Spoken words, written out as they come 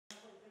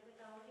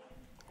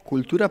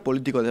Kultura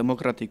politiko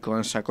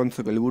demokratikoan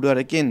sakontzeko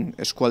helburuarekin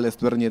eskualde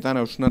ezberdinetan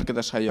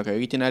hausnarketa saioak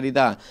egiten ari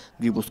da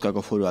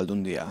Gipuzkoako Foru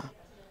Aldundia.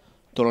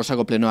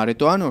 Tolosako pleno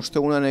aretoan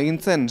ostegunean egin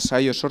zen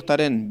saio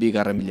sortaren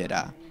 2.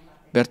 bilera.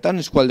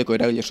 Bertan eskualdeko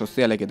eragile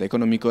sozialek eta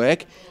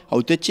ekonomikoek,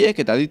 hautetxiek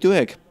eta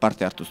adituek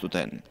parte hartu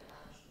zuten.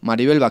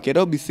 Maribel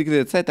Bakero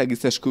bizikidetza eta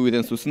giza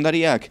eskubideen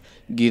zuzendariak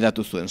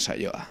gidatu zuen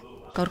saioa.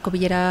 Gaurko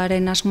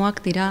bileraren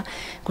asmoak dira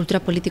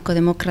kultura politiko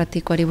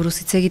demokratikoari buruz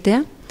hitz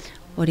egitea.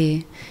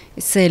 Hori,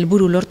 ze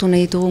helburu lortu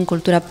nahi ditugun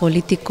kultura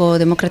politiko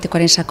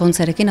demokratikoaren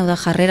sakontzarekin, hau da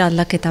jarrera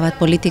aldaketa bat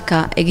politika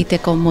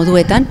egiteko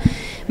moduetan,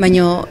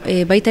 baina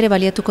baita ere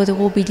baliatuko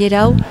dugu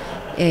bilera hau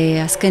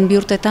azken 2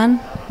 urtetan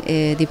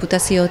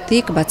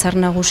diputaziotik batzar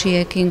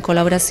nagusiekin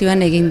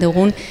kolaborazioan egin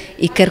dugun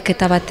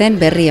ikerketa baten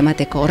berri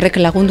emateko. Horrek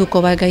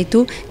lagunduko bat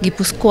gaitu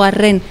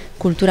Gipuzkoarren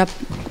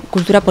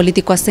kultura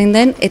politikoa zein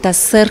den eta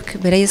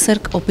beraiek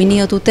zerk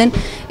opinio duten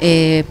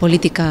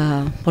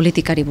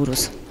politikari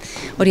buruz.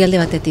 Hori alde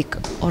batetik,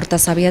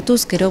 hortaz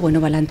abiatuz, gero,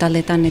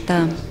 lantaldetan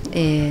eta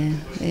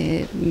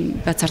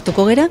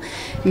batzartuko gera,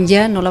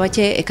 ja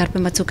nolabaitxe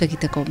ekarpen batzuk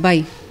egiteko.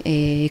 Bai,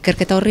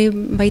 ikerketa horri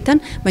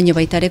baitan, baina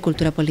baita ere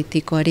kultura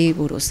politikoari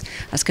buruz.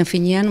 Azken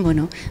finean,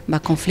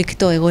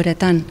 konflikto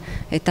egoeretan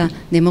eta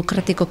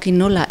demokratikoki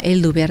nola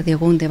heldu behar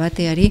diogun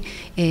debateari,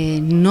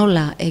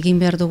 nola egin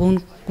behar dugun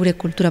gure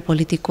kultura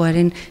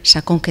politikoaren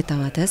sakonketa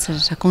bat,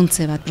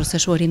 sakontze bat,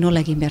 prozesu hori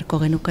nola egin beharko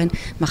genuken,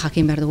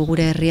 jakin behar dugu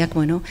gure herriak,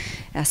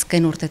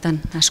 azken urtetan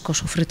asko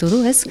sufritu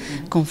du,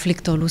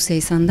 konflikto luzea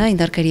izan da,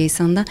 indarkeria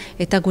izan da,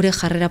 eta gure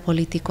jarrera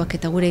politikoak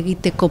eta gure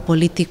egiteko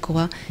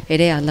politikoa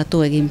ere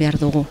aldatu egin behar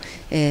dugu.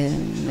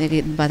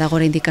 Badago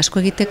oraindik asko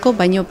egiteko,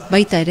 baina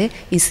baita ere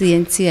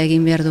inzidentzia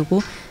egin behar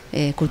dugu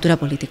kultura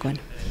politikoan.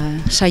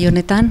 Saio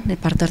honetan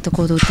parte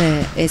hartuko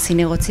dute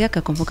zinegotziak,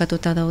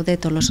 konbokatuta daude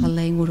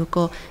Tolosalde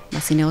inguruko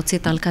zinegotzi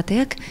eta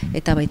alkateak,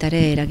 eta baita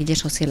ere eragile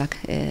sozialak.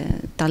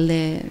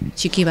 Talde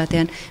txiki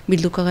batean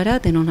bilduko gara,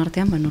 denon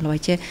artean,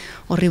 nolabaitxe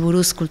horri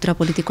buruz, kultura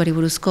politikoari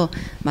buruzko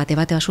debate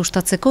bat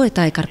sustatzeko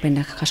eta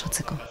ekarpenak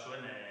jasotzeko.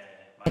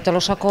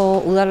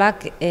 Tolosako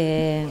udalak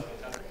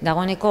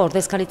dagoeneko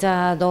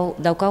ordezkaritza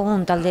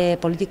daukagun talde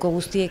politiko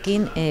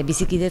guztiekin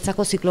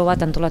bizikidetzako ziklo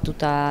bat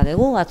antolatuta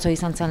dugu. Atzo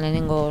izan zen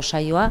lehenengo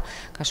saioa,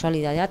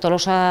 kasualidadea.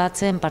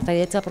 Tolosatzen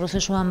partaidetza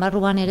prozesuan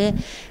barruan ere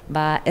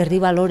herri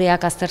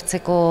baloreak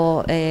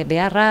aztertzeko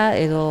beharra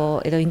edo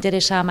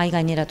interesa mai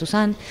gaineratu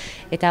zen,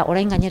 eta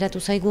orain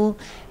gaineratu zaigu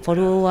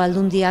Foru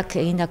Aldundiak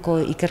egindako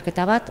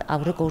ikerketa bat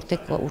aurreko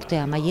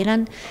urtea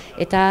amaieran,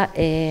 eta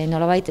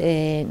nolabait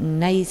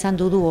nahi izan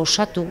dudu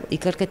osatu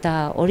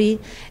ikerketa hori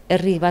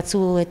herri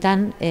batzuetan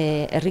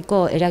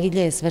herriko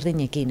eragile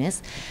ezberdinekin,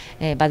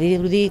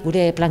 badirudi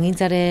gure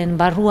plangintzaren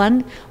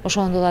barruan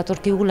oso ondo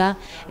datorkigula,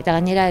 eta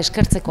gainera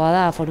eskertzekoa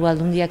da Foru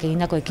Aldundiak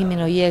egindako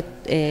ekimen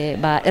horiek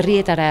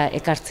herrietara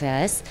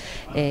ekartzea,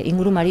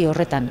 ingurumari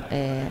horretan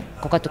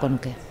kokatuko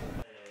nuke.